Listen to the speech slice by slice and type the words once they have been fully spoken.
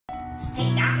Hey,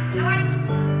 Doc, you know what? I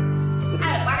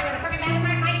was walking with a fucking man in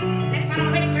my mic, and this son of a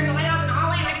bitch turned the light off in the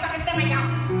hallway, and I fucking said myself,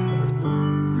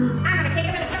 I'm gonna kick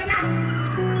him in the fucking mouth.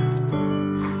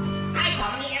 I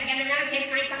told him he gotta get me around his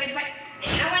my fucking foot,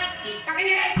 and you know what? He fucking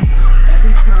did it.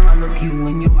 Every time I look you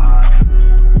in your eyes,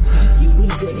 you be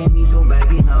taking me so back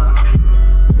and up.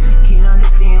 Can't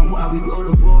understand why we go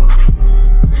to war.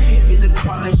 It's a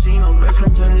crime, shame, no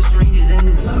reference, turn to strangers, and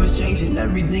the time is changing,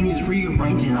 everything is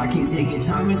rearranging. I can't take it,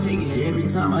 time and take it. Every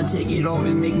time I take it off,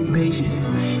 it make me patient,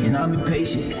 and I'm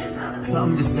impatient. So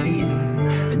I'm just saying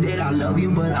that I love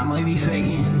you, but I might be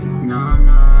faking. No, I'm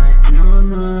not, no, I'm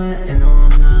not, and no, I'm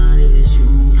not. It's you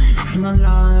in my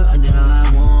life that I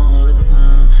want all the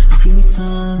time. Just give me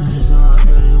time, that's all I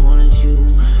really want is you.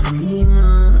 I mean,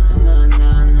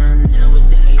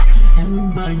 nowadays,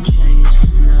 everybody change.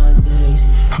 Nowadays,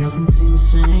 nothing seems the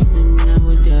same. And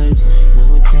nowadays,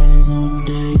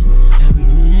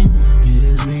 everything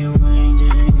is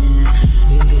rearranging, and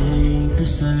it ain't the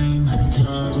same.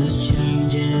 Times is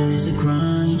changing, it's a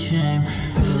crying shame.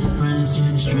 Best friends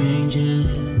turn to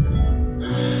strangers,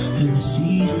 and the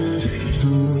seasons,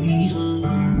 no reason.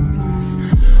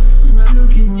 When I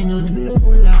look you in those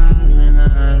beautiful eyes, and I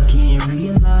can't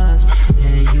realize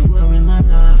that you were in my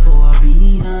life for a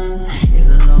reason. It's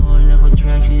a law of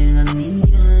attraction, I need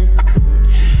it.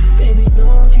 Baby,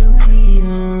 don't you leave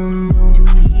me.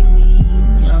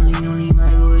 I'm the only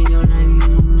Michael in your life,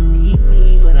 you need me,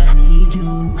 but I need you.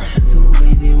 So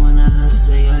baby, when I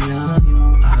say I love you,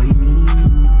 I mean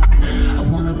you. I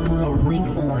wanna put a ring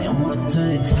on it, I wanna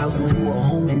turn this house into a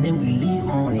home, and then we leave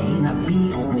on it, and I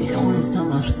be on it. Only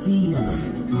time I see her,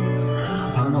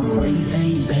 I'm a great A,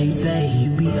 baby, you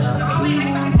be a A1.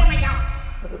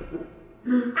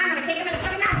 I'm gonna kick him in the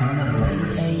fucking mouth. I'm a great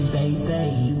A, baby,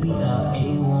 you be a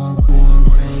A1, going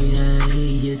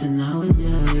crazy. Yes, and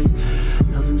nowadays,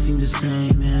 nothing seems the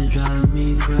same, and it's driving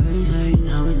me crazy.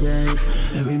 Nowadays,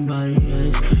 everybody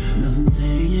is, nothing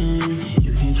changing.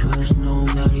 You can't trust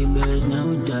nobody, but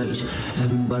nowadays,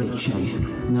 everybody change.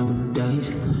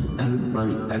 Nowadays,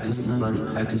 everybody acts the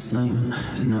same.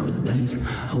 And nowadays,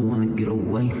 I wanna get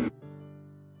away.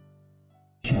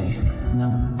 Change.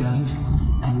 Nowadays,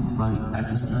 everybody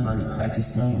acts the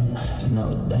same. And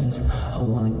nowadays, I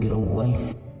wanna get away.